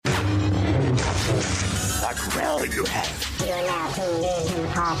all you have. You are now tuned in to the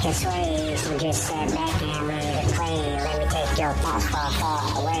podcast wave. So just sit back and ready to play. Let me take your thoughts far,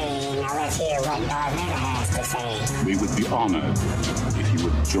 far away. Now let's hear what Darth Vader has to say. We would be honored if you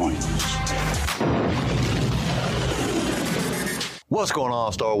would join us. What's going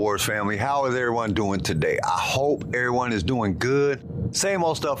on, Star Wars family? How is everyone doing today? I hope everyone is doing good. Same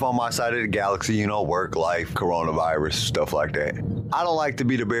old stuff on my side of the galaxy, you know, work, life, coronavirus, stuff like that. I don't like to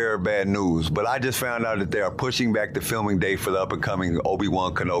be the bearer of bad news, but I just found out that they are pushing back the filming date for the up-and-coming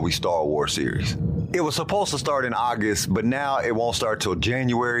Obi-Wan Kenobi Star Wars series. It was supposed to start in August, but now it won't start till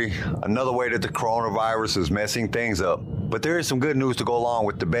January. Another way that the coronavirus is messing things up. But there is some good news to go along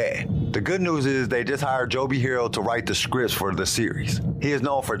with the bad. The good news is they just hired Joby Hero to write the scripts for the series. He is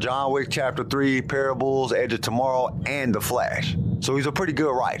known for John Wick Chapter 3, Parables, Edge of Tomorrow, and The Flash. So he's a pretty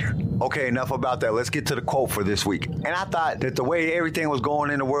good writer. Okay, enough about that. Let's get to the quote for this week. And I thought that the way everything was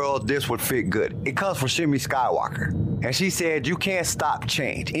going in the world, this would fit good. It comes from Shimi Skywalker. And she said, you can't stop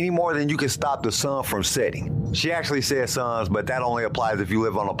change any more than you can stop the sun from setting. She actually said suns, but that only applies if you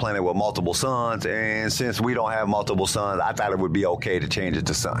live on a planet with multiple suns. And since we don't have multiple suns, I thought it would be okay to change it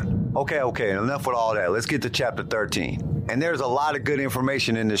to sun. Okay, enough with all that. Let's get to chapter 13. And there's a lot of good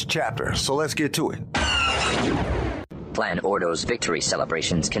information in this chapter, so let's get to it. Clan Ordo's victory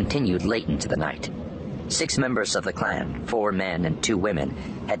celebrations continued late into the night. 6 members of the clan, 4 men and 2 women,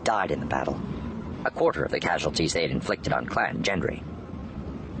 had died in the battle. A quarter of the casualties they had inflicted on Clan Gendry.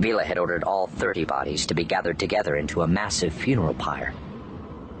 Vila had ordered all 30 bodies to be gathered together into a massive funeral pyre.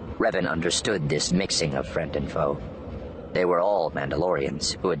 Revan understood this mixing of friend and foe. They were all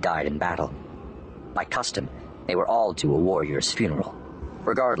Mandalorians who had died in battle. By custom, they were all to a warrior's funeral,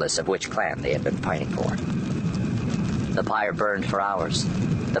 regardless of which clan they had been fighting for. The pyre burned for hours,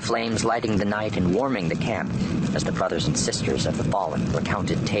 the flames lighting the night and warming the camp as the brothers and sisters of the fallen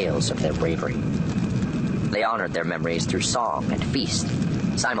recounted tales of their bravery. They honored their memories through song and feast,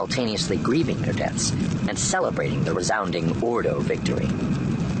 simultaneously grieving their deaths and celebrating the resounding Ordo victory.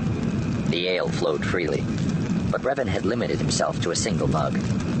 The ale flowed freely, but Revan had limited himself to a single mug.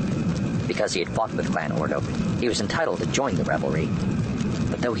 Because he had fought with Clan Ordo, he was entitled to join the revelry.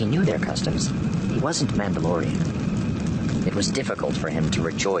 But though he knew their customs, he wasn't Mandalorian. It was difficult for him to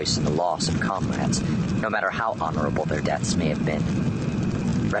rejoice in the loss of comrades, no matter how honorable their deaths may have been.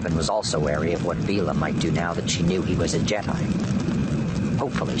 Revan was also wary of what Vila might do now that she knew he was a Jedi.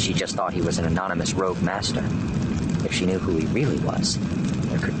 Hopefully, she just thought he was an anonymous rogue master. If she knew who he really was,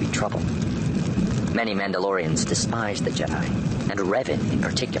 there could be trouble. Many Mandalorians despised the Jedi, and Revan in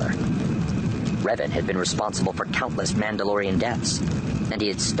particular. Revan had been responsible for countless Mandalorian deaths, and he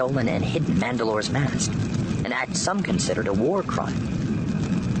had stolen and hidden Mandalore's mask, an act some considered a war crime.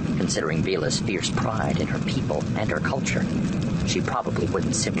 Considering Vila's fierce pride in her people and her culture, she probably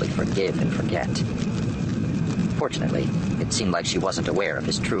wouldn't simply forgive and forget. Fortunately, it seemed like she wasn't aware of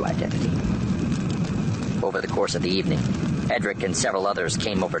his true identity. Over the course of the evening, Edric and several others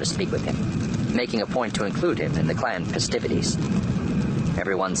came over to speak with him, making a point to include him in the clan festivities.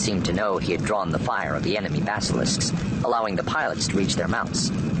 Everyone seemed to know he had drawn the fire of the enemy basilisks, allowing the pilots to reach their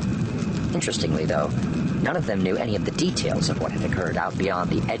mounts. Interestingly, though, none of them knew any of the details of what had occurred out beyond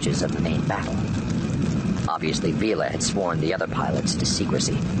the edges of the main battle. Obviously, Vila had sworn the other pilots to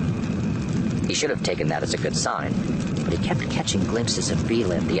secrecy. He should have taken that as a good sign, but he kept catching glimpses of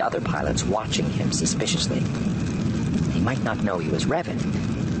Vila and the other pilots watching him suspiciously. They might not know he was Revan,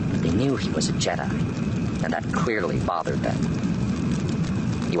 but they knew he was a Jedi, and that clearly bothered them.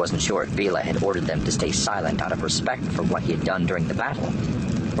 He wasn't sure if Vila had ordered them to stay silent out of respect for what he had done during the battle,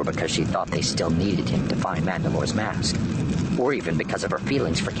 or because she thought they still needed him to find Mandalore's mask, or even because of her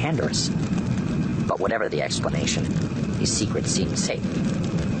feelings for Canderous. But whatever the explanation, his secret seemed safe.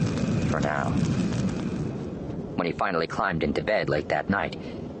 For now. When he finally climbed into bed late that night,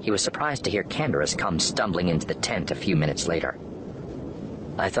 he was surprised to hear Canderous come stumbling into the tent a few minutes later.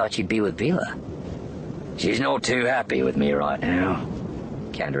 "I thought you'd be with Vila." "She's not too happy with me right now,"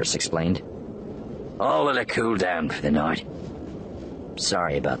 Canderous explained. "I'll let her cool down for the night."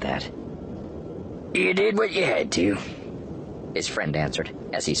 "Sorry about that." "You did what you had to," his friend answered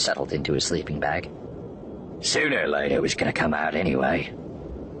as he settled into his sleeping bag. "Sooner or later it was going to come out anyway."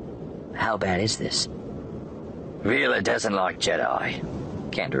 "How bad is this?" "Vila doesn't like Jedi,"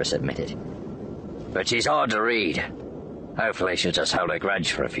 Canderous admitted. "But she's hard to read. Hopefully she'll just hold a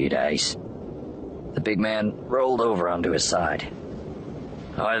grudge for a few days." The big man rolled over onto his side.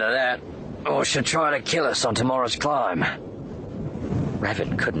 "Either that, or she'll try to kill us on tomorrow's climb."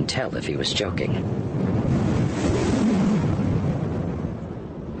 Revan couldn't tell if he was joking.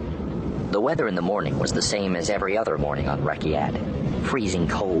 The weather in the morning was the same as every other morning on Rekiad. freezing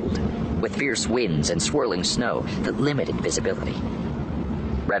cold, with fierce winds and swirling snow that limited visibility.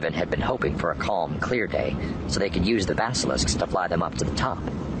 Revan had been hoping for a calm, clear day so they could use the basilisks to fly them up to the top.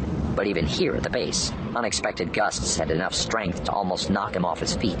 But even here at the base, unexpected gusts had enough strength to almost knock him off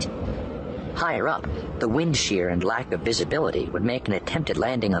his feet. Higher up, the wind shear and lack of visibility would make an attempted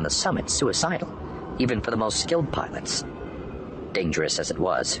landing on the summit suicidal, even for the most skilled pilots. Dangerous as it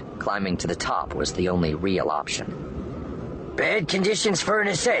was, climbing to the top was the only real option. "Bad conditions for an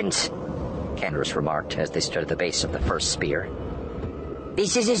ascent," Canderous remarked as they stood at the base of the first spear.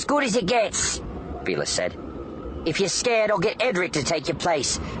 "This is as good as it gets," Vila said. "If you're scared, I'll get Edric to take your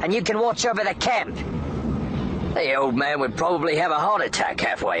place, and you can watch over the camp." "The old man would probably have a heart attack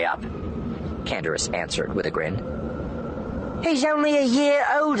halfway up," Canderous answered with a grin. "He's only a year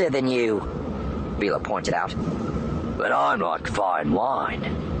older than you," Vila pointed out. "But I'm like fine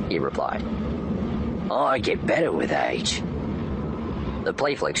wine," he replied. "I get better with age." The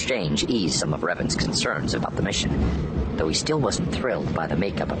playful exchange eased some of Revan's concerns about the mission, though he still wasn't thrilled by the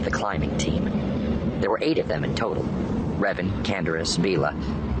makeup of the climbing team. There were 8 of them in total: Revan, Canderous, Vila,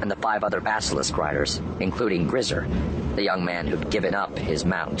 and the 5 other basilisk riders, including Grizzer, the young man who'd given up his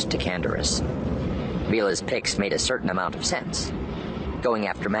mount to Canderous. Vila's picks made a certain amount of sense. Going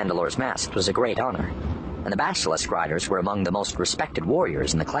after Mandalore's mask was a great honor, and the basilisk riders were among the most respected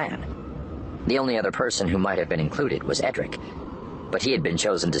warriors in the clan. The only other person who might have been included was Edric, but he had been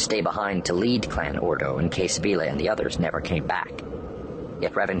chosen to stay behind to lead Clan Ordo in case Vila and the others never came back.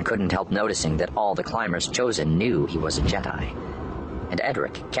 Yet Revan couldn't help noticing that all the climbers chosen knew he was a Jedi, and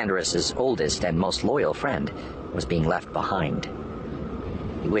Edric, Canderous' oldest and most loyal friend, was being left behind.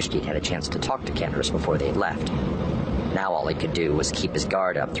 He wished he'd had a chance to talk to Canderous before they had left. Now all he could do was keep his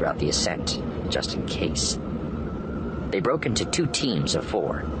guard up throughout the ascent, just in case. They broke into 2 teams of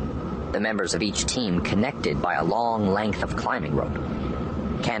 4. The members of each team connected by a long length of climbing rope.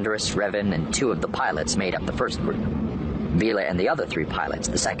 Canderous, Revan, and 2 of the pilots made up the first group. Vila and the other 3 pilots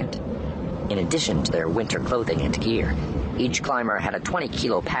the second. In addition to their winter clothing and gear, each climber had a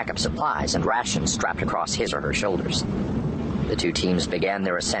 20-kilo pack of supplies and rations strapped across his or her shoulders. The 2 teams began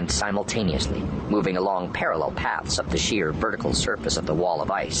their ascent simultaneously, moving along parallel paths up the sheer vertical surface of the wall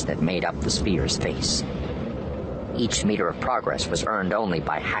of ice that made up the sphere's face. Each meter of progress was earned only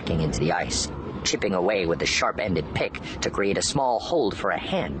by hacking into the ice, chipping away with a sharp-ended pick to create a small hold for a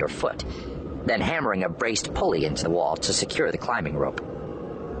hand or foot, then hammering a braced pulley into the wall to secure the climbing rope.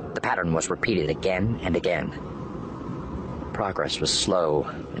 The pattern was repeated again and again. Progress was slow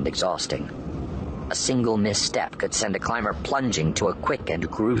and exhausting. A single misstep could send a climber plunging to a quick and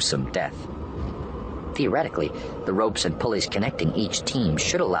gruesome death. Theoretically, the ropes and pulleys connecting each team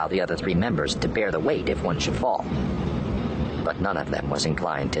should allow the other 3 members to bear the weight if one should fall. But none of them was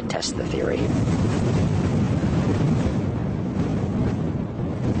inclined to test the theory.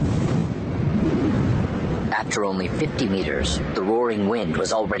 After only 50 meters, the roaring wind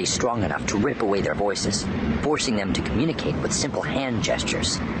was already strong enough to rip away their voices, forcing them to communicate with simple hand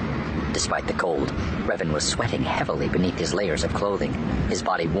gestures. Despite the cold, Revan was sweating heavily beneath his layers of clothing, his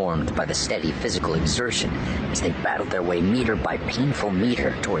body warmed by the steady physical exertion as they battled their way meter by painful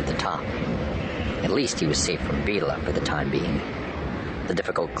meter toward the top. At least he was safe from Vila for the time being. The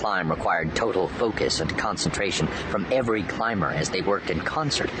difficult climb required total focus and concentration from every climber as they worked in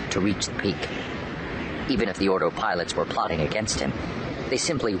concert to reach the peak. Even if the Ordo pilots were plotting against him, they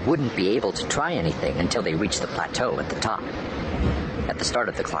simply wouldn't be able to try anything until they reached the plateau at the top. At the start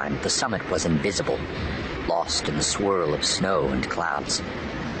of the climb, the summit was invisible, lost in the swirl of snow and clouds.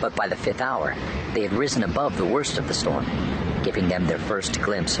 But by the 5th hour, they had risen above the worst of the storm, giving them their first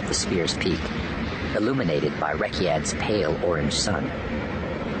glimpse of the sphere's peak, illuminated by Rekiad's pale orange sun.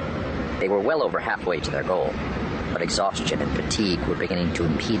 They were well over halfway to their goal, but exhaustion and fatigue were beginning to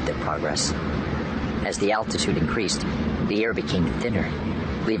impede their progress. As the altitude increased, the air became thinner,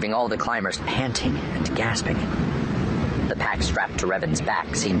 leaving all the climbers panting and gasping. The pack strapped to Revan's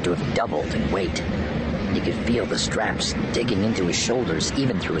back seemed to have doubled in weight, and he could feel the straps digging into his shoulders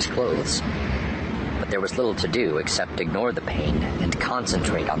even through his clothes. But there was little to do except ignore the pain and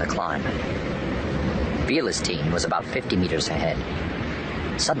concentrate on the climb. Vila's team was about 50 meters ahead.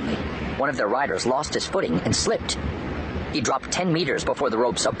 Suddenly, one of their riders lost his footing and slipped. He dropped 10 meters before the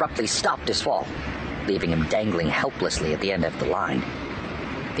ropes abruptly stopped his fall, leaving him dangling helplessly at the end of the line.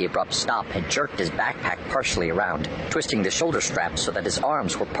 The abrupt stop had jerked his backpack partially around, twisting the shoulder straps so that his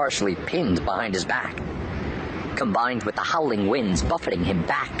arms were partially pinned behind his back. Combined with the howling winds buffeting him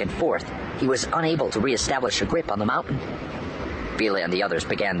back and forth, he was unable to reestablish a grip on the mountain. Vila and the others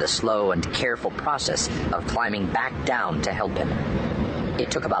began the slow and careful process of climbing back down to help him. It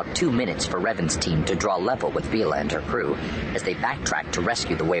took about 2 minutes for Revan's team to draw level with Vila and her crew as they backtracked to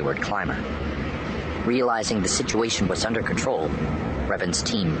rescue the wayward climber. Realizing the situation was under control, Revan's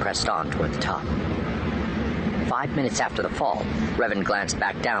team pressed on toward the top. 5 minutes after the fall, Revan glanced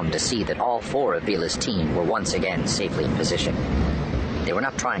back down to see that all 4 of Vila's team were once again safely in position. They were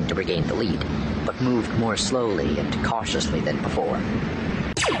not trying to regain the lead, but moved more slowly and cautiously than before.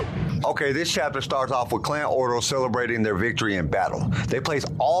 Okay, this chapter starts off with Clan Ordo celebrating their victory in battle. They place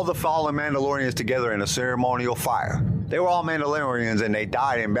all the fallen Mandalorians together in a ceremonial fire. They were all Mandalorians and they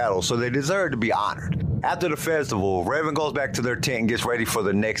died in battle, so they deserve to be honored. After the festival, Revan goes back to their tent and gets ready for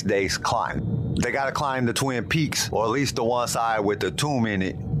the next day's climb. They gotta climb the Twin Peaks, or at least the one side with the tomb in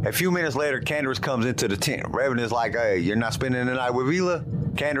it. A few minutes later, Canderous comes into the tent. Revan is like, hey, you're not spending the night with Vila?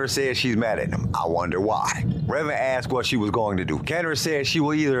 Canderous says she's mad at him. I wonder why. Revan asks what she was going to do. Canderous says she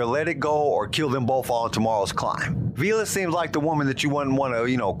will either let it go or kill them both on tomorrow's climb. Vila seems like the woman that you wouldn't want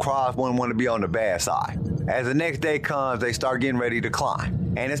to, cross, wouldn't want to be on the bad side. As the next day comes, they start getting ready to climb.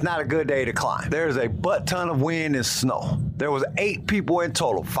 And it's not a good day to climb. There's a butt ton of wind and snow. There was 8 people in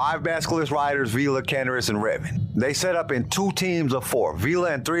total, 5 Basilisk riders, Vila, Canderous, and Revan. They set up in 2 teams of 4,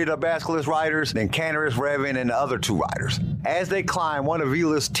 Vila and 3 of the Basilisk riders, then Canderous, Revan, and the other 2 riders. As they climb, one of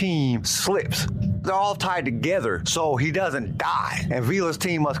Vila's team slips. They're all tied together so he doesn't die. And Vila's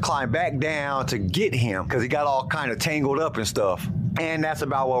team must climb back down to get him because he got all kind of tangled up and stuff. And that's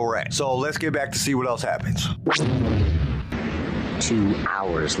about where we're at. So let's get back to see what else happens. 2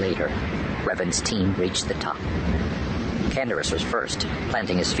 hours later, Revan's team reached the top. Canderous was first,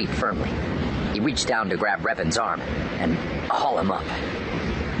 planting his feet firmly. He reached down to grab Revan's arm and haul him up.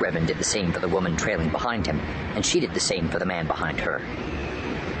 Revan did the same for the woman trailing behind him, and she did the same for the man behind her.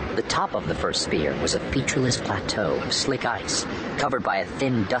 The top of the first spear was a featureless plateau of slick ice, covered by a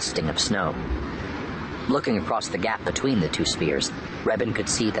thin dusting of snow. Looking across the gap between the 2 spears, Revan could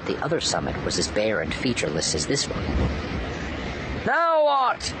see that the other summit was as bare and featureless as this one. Now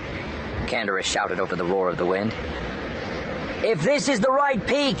what? Canderous shouted over the roar of the wind. If this is the right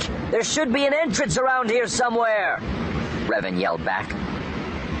peak, there should be an entrance around here somewhere. Revan yelled back.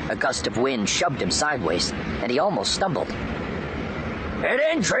 A gust of wind shoved him sideways, and he almost stumbled. An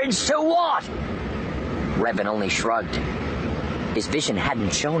entrance to what? Revan only shrugged. His vision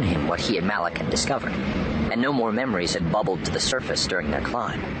hadn't shown him what he and Malak had discovered, and no more memories had bubbled to the surface during their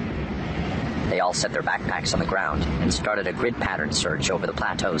climb. They all set their backpacks on the ground and started a grid pattern search over the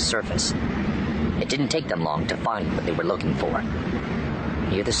plateau's surface. It didn't take them long to find what they were looking for.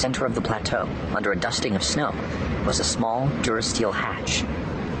 Near the center of the plateau, under a dusting of snow, was a small durasteel hatch.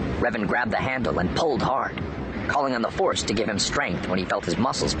 Revan grabbed the handle and pulled hard, calling on the force to give him strength when he felt his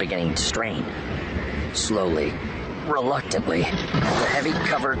muscles beginning to strain. Slowly, reluctantly, the heavy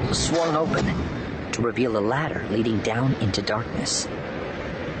cover swung open to reveal a ladder leading down into darkness.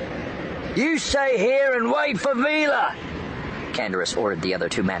 You stay here and wait for Vila, Canderous ordered the other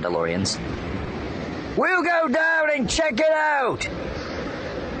 2 Mandalorians. We'll go down and check it out.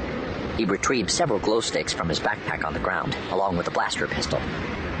 He retrieved several glow sticks from his backpack on the ground, along with a blaster pistol.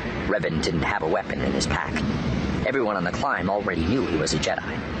 Revan didn't have a weapon in his pack. Everyone on the climb already knew he was a Jedi,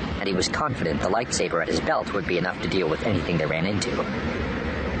 and he was confident the lightsaber at his belt would be enough to deal with anything they ran into.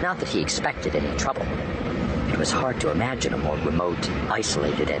 Not that he expected any trouble. It was hard to imagine a more remote,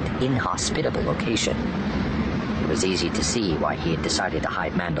 isolated, and inhospitable location. It was easy to see why he had decided to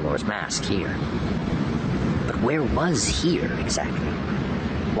hide Mandalore's mask here. But where was here, exactly?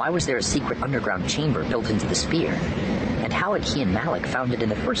 Why was there a secret underground chamber built into the spear? And how had he and Malak found it in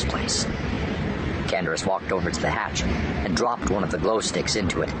the first place? Canderous walked over to the hatch and dropped one of the glow sticks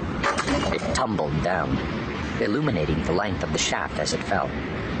into it. It tumbled down, illuminating the length of the shaft as it fell.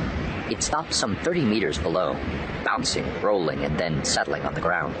 It stopped some 30 meters below, bouncing, rolling, and then settling on the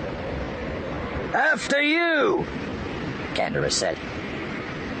ground. After you, Canderous said.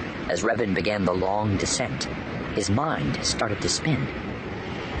 As Revan began the long descent, his mind started to spin.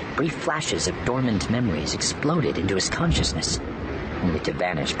 Brief flashes of dormant memories exploded into his consciousness, only to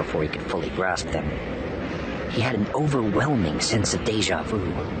vanish before he could fully grasp them. He had an overwhelming sense of déjà vu.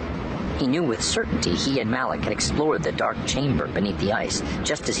 He knew with certainty he and Malak had explored the dark chamber beneath the ice,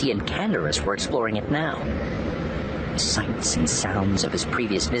 just as he and Canderous were exploring it now. The sights and sounds of his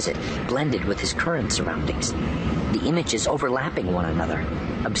previous visit blended with his current surroundings, the images overlapping one another,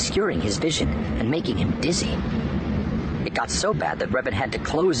 obscuring his vision and making him dizzy. It got so bad that Revan had to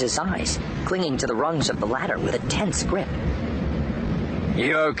close his eyes, clinging to the rungs of the ladder with a tense grip.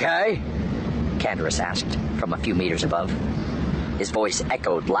 You okay? Canderous asked from a few meters above. His voice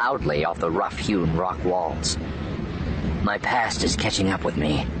echoed loudly off the rough-hewn rock walls. My past is catching up with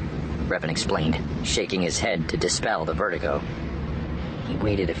me, Revan explained, shaking his head to dispel the vertigo. He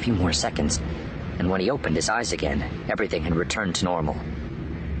waited a few more seconds, and when he opened his eyes again, everything had returned to normal.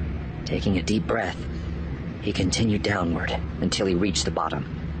 Taking a deep breath, he continued downward until he reached the bottom.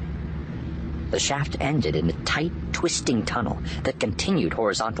 The shaft ended in a tight, twisting tunnel that continued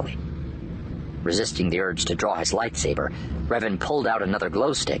horizontally. Resisting the urge to draw his lightsaber, Revan pulled out another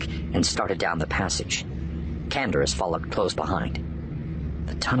glow stick and started down the passage. Canderous followed close behind.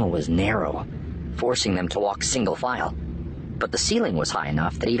 The tunnel was narrow, forcing them to walk single file, but the ceiling was high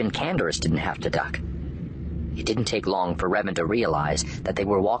enough that even Canderous didn't have to duck. It didn't take long for Revan to realize that they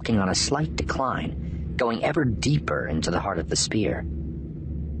were walking on a slight decline, going ever deeper into the heart of the spear.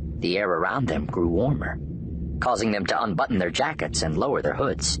 The air around them grew warmer, causing them to unbutton their jackets and lower their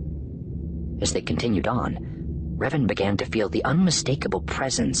hoods. As they continued on, Revan began to feel the unmistakable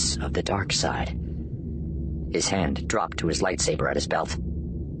presence of the dark side. His hand dropped to his lightsaber at his belt,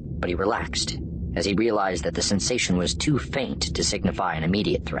 but he relaxed as he realized that the sensation was too faint to signify an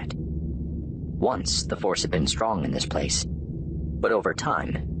immediate threat. Once the Force had been strong in this place, but over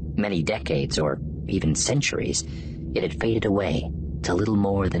time, many decades or even centuries, it had faded away to little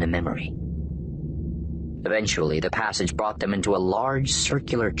more than a memory. Eventually, the passage brought them into a large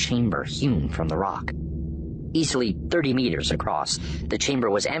circular chamber hewn from the rock. Easily 30 meters across, the chamber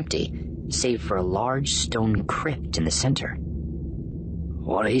was empty, save for a large stone crypt in the center.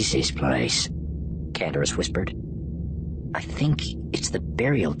 "What is this place?" Canderous whispered. "I think it's the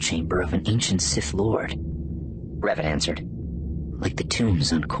burial chamber of an ancient Sith Lord," Revan answered. "Like the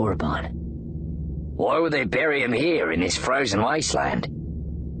tombs on Korriban." "Why would they bury him here in this frozen wasteland?"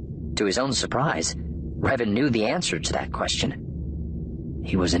 To his own surprise, Revan knew the answer to that question.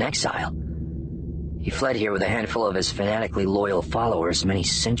 He was in exile. He fled here with a handful of his fanatically loyal followers many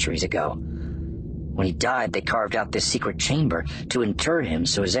centuries ago. When he died, they carved out this secret chamber to inter him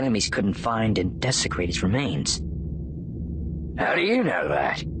so his enemies couldn't find and desecrate his remains. "How do you know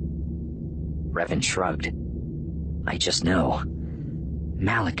that?" Revan shrugged. "I just know.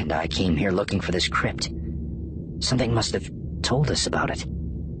 Malak and I came here looking for this crypt. Something must have told us about it."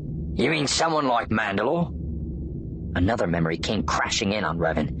 "You mean someone like Mandalore?" Another memory came crashing in on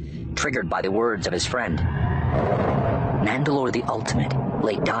Revan, triggered by the words of his friend. Mandalore the Ultimate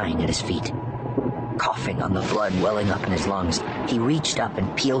lay dying at his feet. Coughing on the blood welling up in his lungs, he reached up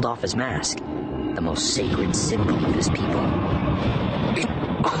and peeled off his mask, the most sacred symbol of his people. "It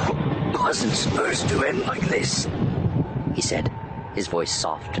wasn't supposed to end like this," he said, his voice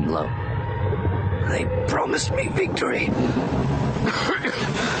soft and low. "They promised me victory.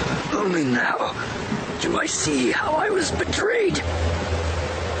 Only now do I see how I was betrayed."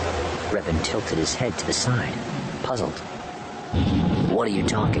 Revan tilted his head to the side, puzzled. "What are you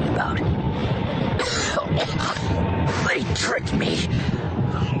talking about?" "They tricked me.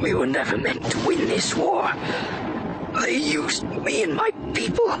 We were never meant to win this war. They used me and my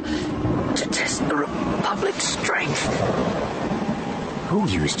people to test the Republic's strength." "Who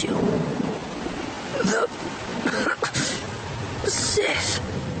used you?" The Sith."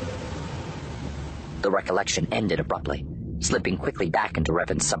 The recollection ended abruptly, slipping quickly back into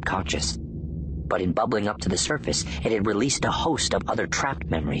Revan's subconscious. But in bubbling up to the surface, it had released a host of other trapped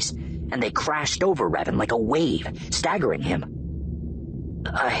memories, and they crashed over Revan like a wave, staggering him.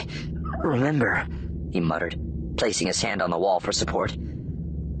 "I remember," he muttered, placing his hand on the wall for support.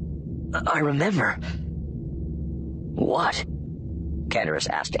 "I remember." "What?" Canderous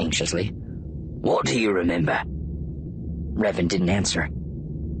asked anxiously. "What do you remember?" Revan didn't answer.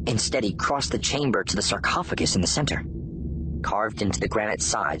 Instead, he crossed the chamber to the sarcophagus in the center. Carved into the granite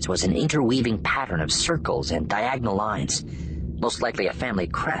sides was an interweaving pattern of circles and diagonal lines, most likely a family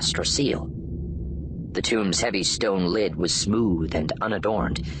crest or seal. The tomb's heavy stone lid was smooth and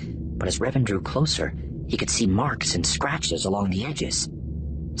unadorned, but as Revan drew closer, he could see marks and scratches along the edges,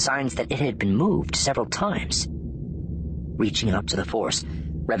 signs that it had been moved several times. Reaching up to the Force,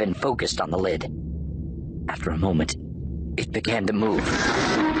 Revan focused on the lid. After a moment, it began to move.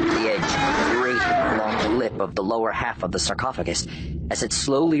 The edge grated along the lip of the lower half of the sarcophagus as it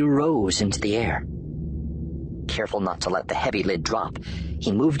slowly rose into the air. Careful not to let the heavy lid drop,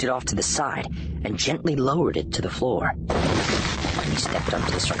 he moved it off to the side and gently lowered it to the floor. Then he stepped up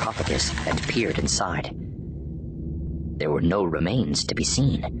to the sarcophagus and peered inside. There were no remains to be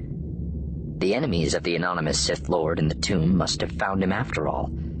seen. The enemies of the anonymous Sith Lord in the tomb must have found him after all,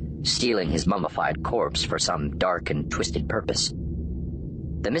 stealing his mummified corpse for some dark and twisted purpose.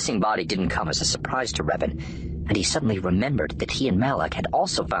 The missing body didn't come as a surprise to Revan, and he suddenly remembered that he and Malak had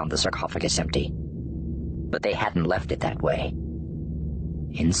also found the sarcophagus empty. But they hadn't left it that way.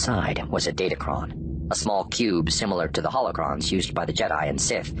 Inside was a datachron, a small cube similar to the holocrons used by the Jedi and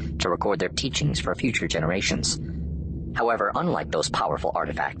Sith to record their teachings for future generations. However, unlike those powerful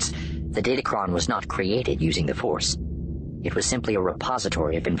artifacts, the Datacron was not created using the Force. It was simply a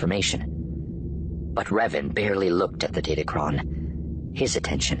repository of information. But Revan barely looked at the Datacron. His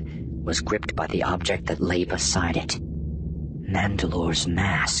attention was gripped by the object that lay beside it. Mandalore's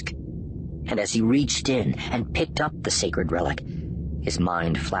mask. And as he reached in and picked up the sacred relic, his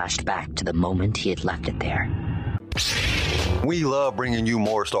mind flashed back to the moment he had left it there. We love bringing you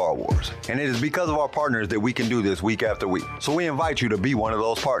more Star Wars, and it is because of our partners that we can do this week after week. So we invite you to be one of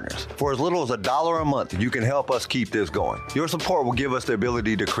those partners. For as little as $1 a month, you can help us keep this going. Your support will give us the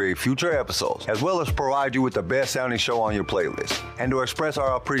ability to create future episodes, as well as provide you with the best sounding show on your playlist. And to express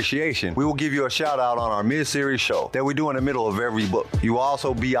our appreciation, we will give you a shout out on our mid-series show that we do in the middle of every book. You will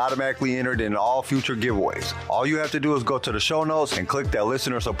also be automatically entered in all future giveaways. All you have to do is go to the show notes and click that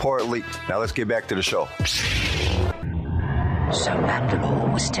listener support link. Now let's get back to the show. So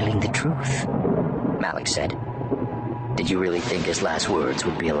Mandalore was telling the truth, Malik said. Did you really think his last words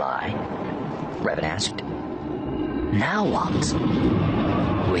would be a lie? Revan asked. Now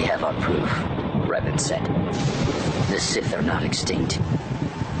what? We have our proof, Revan said. The Sith are not extinct.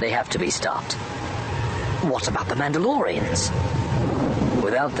 They have to be stopped. What about the Mandalorians?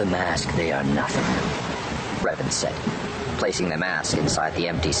 Without the mask, they are nothing, Revan said, placing the mask inside the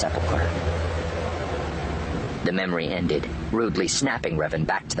empty sepulchre. The memory ended, rudely snapping Revan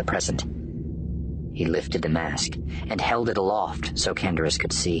back to the present. He lifted the mask and held it aloft so Canderous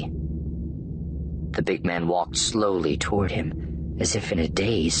could see. The big man walked slowly toward him, as if in a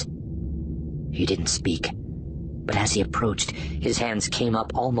daze. He didn't speak, but as he approached, his hands came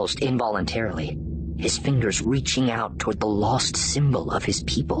up almost involuntarily, his fingers reaching out toward the lost symbol of his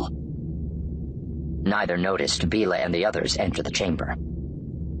people. Neither noticed Vila and the others enter the chamber.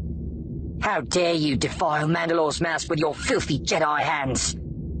 How dare you defile Mandalore's mask with your filthy Jedi hands!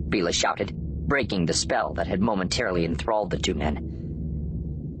 Vila shouted, breaking the spell that had momentarily enthralled the two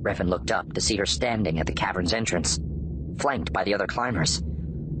men. Revan looked up to see her standing at the cavern's entrance, flanked by the other climbers.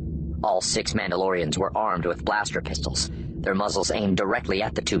 All 6 Mandalorians were armed with blaster pistols, their muzzles aimed directly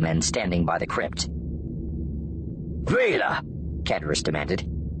at the 2 men standing by the crypt. Vila, Canderous demanded,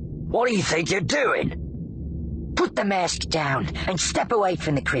 what do you think you're doing? Put the mask down and step away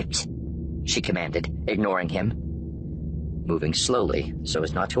from the crypt, she commanded, ignoring him. Moving slowly, so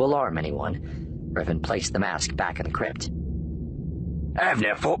as not to alarm anyone, Revan placed the mask back in the crypt.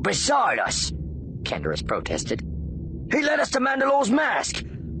 Avner fought beside us, Canderous protested. He led us to Mandalore's mask,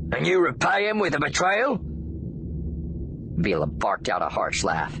 and you repay him with a betrayal? Vila barked out a harsh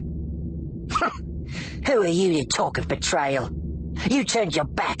laugh. Who are you to talk of betrayal? You turned your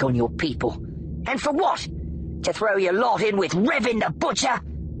back on your people. And for what? To throw your lot in with Revan the Butcher?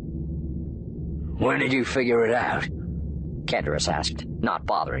 When did you figure it out? Canderous asked, not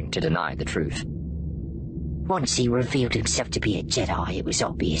bothering to deny the truth. Once he revealed himself to be a Jedi, it was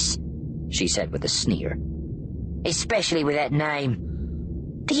obvious, she said with a sneer. Especially with that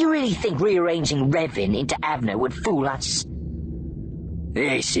name. Do you really think rearranging Revan into Avner would fool us?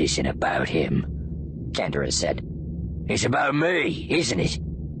 This isn't about him, Canderous said. It's about me, isn't it?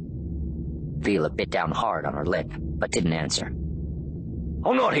 Vila bit down hard on her lip, but didn't answer.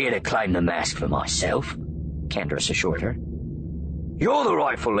 I'm not here to claim the mask for myself, Canderous assured her. You're the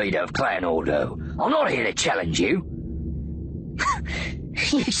rightful leader of Clan Ordo. I'm not here to challenge you.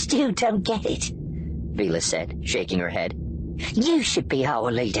 You still don't get it, Vila said, shaking her head. You should be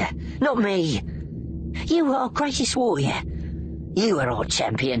our leader, not me. You were our greatest warrior. You were our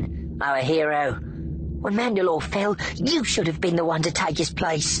champion, our hero. When Mandalore fell, you should have been the one to take his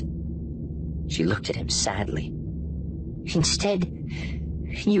place. She looked at him sadly. Instead,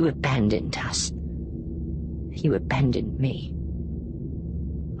 you abandoned us. You abandoned me.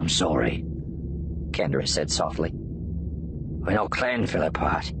 I'm sorry, Canderous said softly. When our clan fell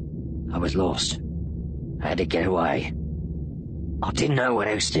apart, I was lost. I had to get away. I didn't know what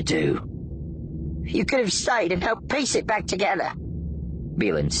else to do. You could have stayed and helped piece it back together,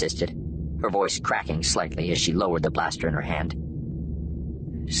 Vila insisted, her voice cracking slightly as she lowered the blaster in her hand.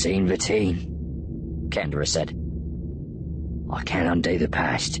 Seen Vatine, Canderous said. I can't undo the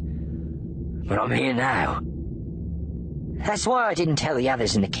past, but I'm here now. That's why I didn't tell the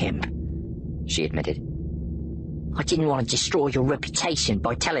others in the camp, she admitted. I didn't want to destroy your reputation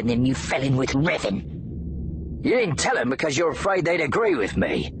by telling them you fell in with Revan. You didn't tell them because you're afraid they'd agree with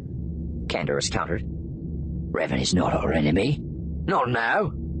me, Canderous countered. Revan is not our enemy. Not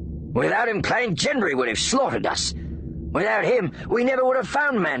now. Without him, Clan Gendry would have slaughtered us. Without him, we never would have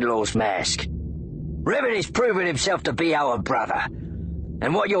found Mandalore's mask. Revan has proven himself to be our brother,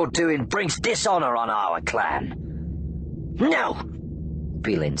 and what you're doing brings dishonor on our clan. No,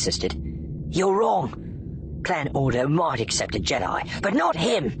 Vila insisted. You're wrong. Clan Order might accept a Jedi, but not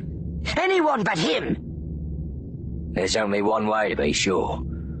him. Anyone but him. There's only one way to be sure.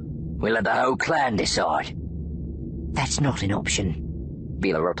 We'll let the whole clan decide. That's not an option,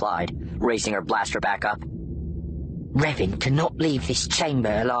 Vila replied, raising her blaster back up. Revan cannot leave this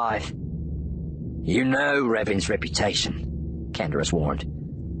chamber alive. You know Revan's reputation, Canderous warned.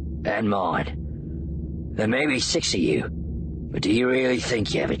 And mine. There may be 6 of you, but do you really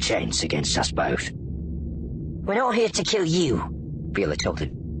think you have a chance against us both? We're not here to kill you, Vila told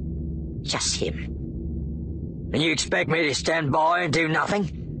him. Just him. And you expect me to stand by and do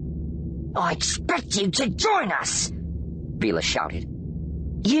nothing? I expect you to join us, Vila shouted.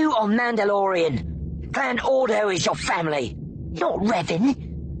 You are Mandalorian. Clan Ordo is your family, not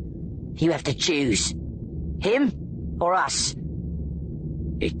Revan. You have to choose. Him or us?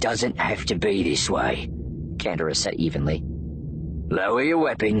 It doesn't have to be this way, Canderous said evenly. Lower your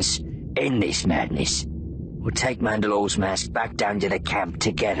weapons, end this madness. We'll take Mandalore's mask back down to the camp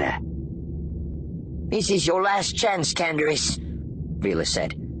together. This is your last chance, Canderous, Vila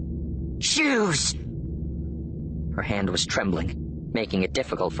said. Choose! Her hand was trembling, making it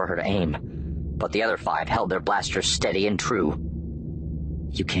difficult for her to aim, but the other 5 held their blasters steady and true.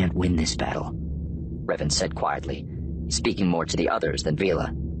 You can't win this battle, Revan said quietly, speaking more to the others than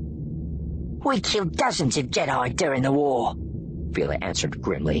Vila. We killed dozens of Jedi during the war, Vila answered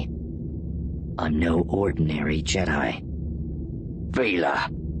grimly. I'm no ordinary Jedi. Vila,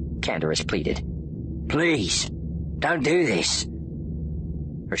 Canderous pleaded. Please, don't do this.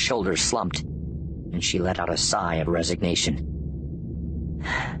 Her shoulders slumped, and she let out a sigh of resignation.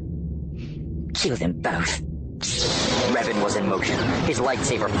 Kill them both. Revan was in motion, his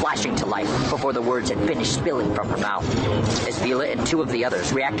lightsaber flashing to life before the words had finished spilling from her mouth. As Vila and 2 of the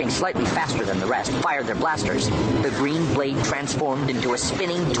others, reacting slightly faster than the rest, fired their blasters, the green blade transformed into a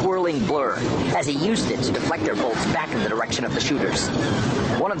spinning, twirling blur as he used it to deflect their bolts back in the direction of the shooters.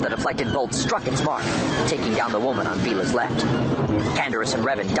 One of the deflected bolts struck its mark, taking down the woman on Vila's left. Canderous and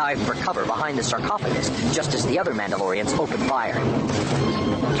Revan dived for cover behind the sarcophagus, just as the other Mandalorians opened fire.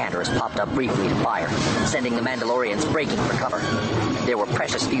 Canderous popped up briefly to fire, sending the Mandalorians breaking for cover. There were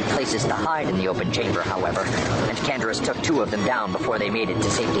precious few places to hide in the open chamber, however, and Canderous took 2 of them down before they made it to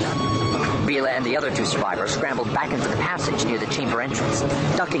safety. Vila and the other 2 survivors scrambled back into the passage near the chamber entrance,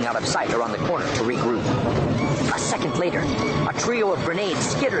 ducking out of sight around the corner to regroup. A second later, a trio of grenades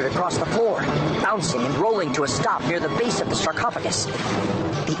skittered across the floor, bouncing and rolling to a stop near the base of the sarcophagus.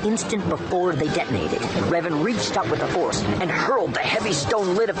 The instant before they detonated, Revan reached up with the force and hurled the heavy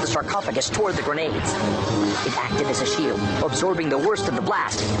stone lid of the sarcophagus toward the grenades. It acted as a shield, absorbing the worst of the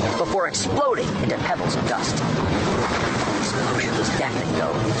blast before exploding into pebbles of dust. The explosion was deafening,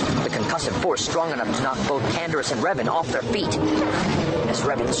 though, the concussive force strong enough to knock both Canderous and Revan off their feet. As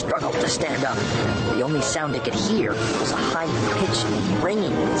Revan struggled to stand up, the only sound he could hear was a high-pitched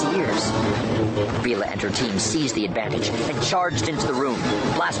ringing in his ears. Vila and her team seized the advantage and charged into the room,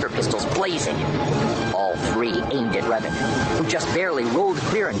 blaster pistols blazing. All 3 aimed at Revan, who just barely rolled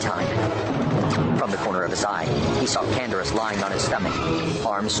clear in time. From the corner of his eye, he saw Canderous lying on his stomach,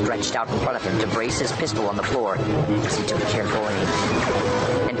 arms stretched out in front of him to brace his pistol on the floor as he took careful aim.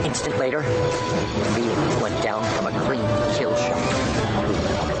 An instant later, Vila went down from a clean kill shot.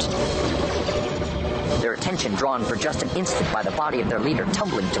 Their attention drawn for just an instant by the body of their leader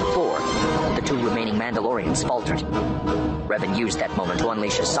tumbling to the floor, the 2 remaining Mandalorians faltered. Revan used that moment to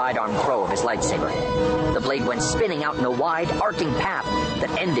unleash a sidearm throw of his lightsaber. The blade went spinning out in a wide, arcing path that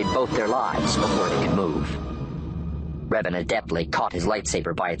ended both their lives before they could move. Revan adeptly caught his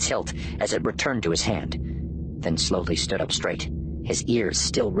lightsaber by its hilt as it returned to his hand, then slowly stood up straight, his ears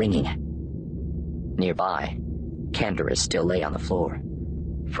still ringing. Nearby, Canderous still lay on the floor,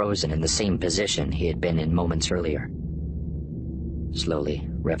 frozen in the same position he had been in moments earlier. Slowly,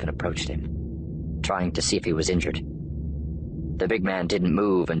 Revan approached him, trying to see if he was injured. The big man didn't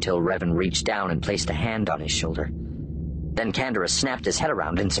move until Revan reached down and placed a hand on his shoulder. Then Canderous snapped his head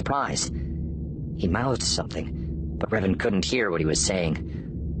around in surprise. He mouthed something, but Revan couldn't hear what he was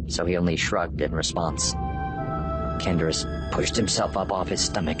saying, so he only shrugged in response. Canderous pushed himself up off his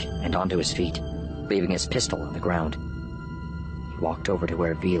stomach and onto his feet, leaving his pistol on the ground. He walked over to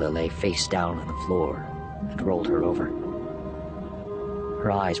where Vila lay face down on the floor and rolled her over.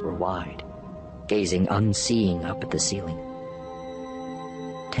 Her eyes were wide, gazing unseeing up at the ceiling.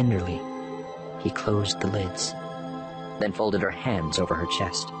 Tenderly, he closed the lids, then folded her hands over her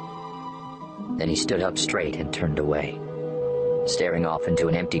chest. Then he stood up straight and turned away, staring off into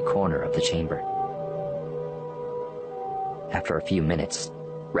an empty corner of the chamber. After a few minutes,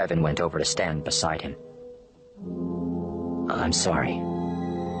 Revan went over to stand beside him. I'm sorry.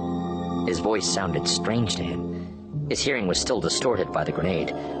 His voice sounded strange to him. His hearing was still distorted by the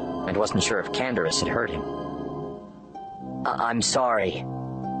grenade, and wasn't sure if Candace had heard him. I'm sorry,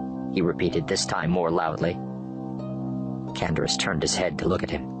 he repeated, this time more loudly. Candace turned his head to look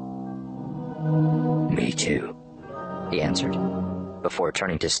at him. Me too, he answered, before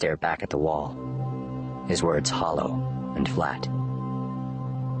turning to stare back at the wall, his words hollow and flat.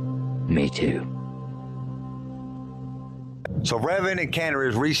 Me too. So Revan and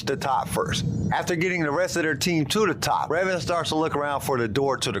Candace reach the top first. After getting the rest of their team to the top, Revan starts to look around for the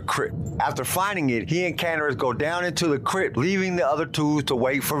door to the crypt. After finding it, he and Candace go down into the crypt, leaving the other two to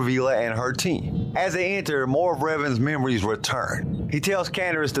wait for Vila and her team. As they enter, more of Revan's memories return. He tells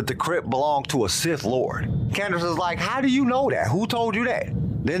Candace that the crypt belonged to a Sith Lord. Candace is like, how do you know that? Who told you that?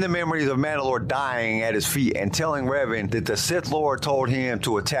 Then the memories of Mandalore dying at his feet and telling Revan that the Sith Lord told him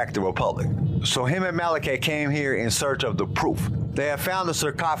to attack the Republic. So him and Malachite came here in search of the proof. They have found the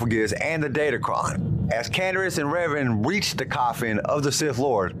sarcophagus and the Datacron. As Candace and Revan reach the coffin of the Sith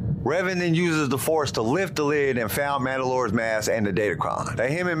Lord, Revan then uses the Force to lift the lid and found Mandalore's mask and the Datacron. That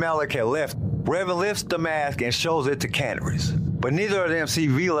him and Malachite left, Revan lifts the mask and shows it to Candace. But neither of them see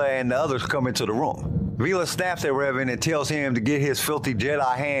Vila and the others come into the room. Vila snaps at Revan and tells him to get his filthy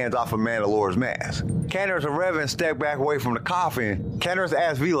Jedi hands off of Mandalore's mask. Candace and Revan step back away from the coffin. Candace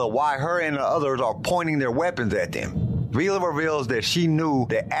asks Vila why her and the others are pointing their weapons at them. Vila reveals that she knew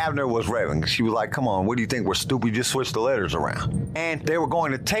that Abner was Revan. She was like, come on, what do you think, we're stupid? Just switch the letters around. And they were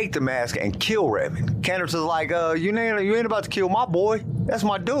going to take the mask and kill Revan. Candace is like, you ain't about to kill my boy. That's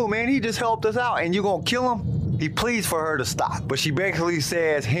my dude, man. He just helped us out and you gonna kill him? He pleads for her to stop, but she basically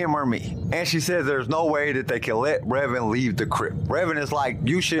says him or me. And she says there's no way that they can let Revan leave the crypt. Revan is like,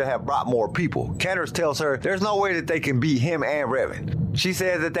 you should have brought more people. Candace tells her there's no way that they can beat him and Revan. She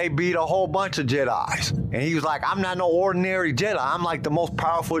says that they beat a whole bunch of Jedis. And he was like, I'm not no ordinary Jedi. I'm like the most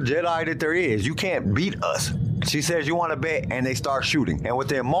powerful Jedi that there is. You can't beat us. She says, you want to bet? And they start shooting. And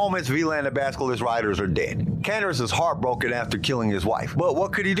within moments, Vila and the Basilisk Riders are dead. Candace is heartbroken after killing his wife. But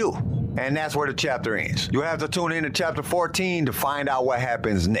what could he do? And that's where the chapter ends. You'll have to tune in to chapter 14 to find out what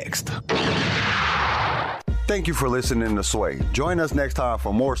happens next. Thank you for listening to Sway. Join us next time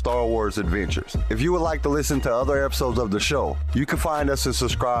for more Star Wars adventures. If you would like to listen to other episodes of the show, you can find us and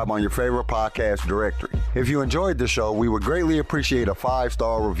subscribe on your favorite podcast directory. If you enjoyed the show, we would greatly appreciate a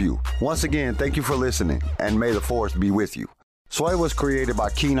 5-star review. Once again, thank you for listening, and may the Force be with you. Sway was created by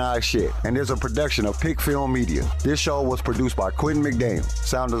Keen Eye Shit and is a production of Pick Film Media. This show was produced by Quentin McDaniel,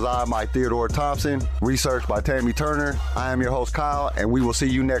 sound design by Theodore Thompson, research by Tammy Turner. I am your host Kyle, and we will see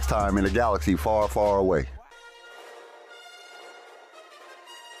you next time in a galaxy far, far away.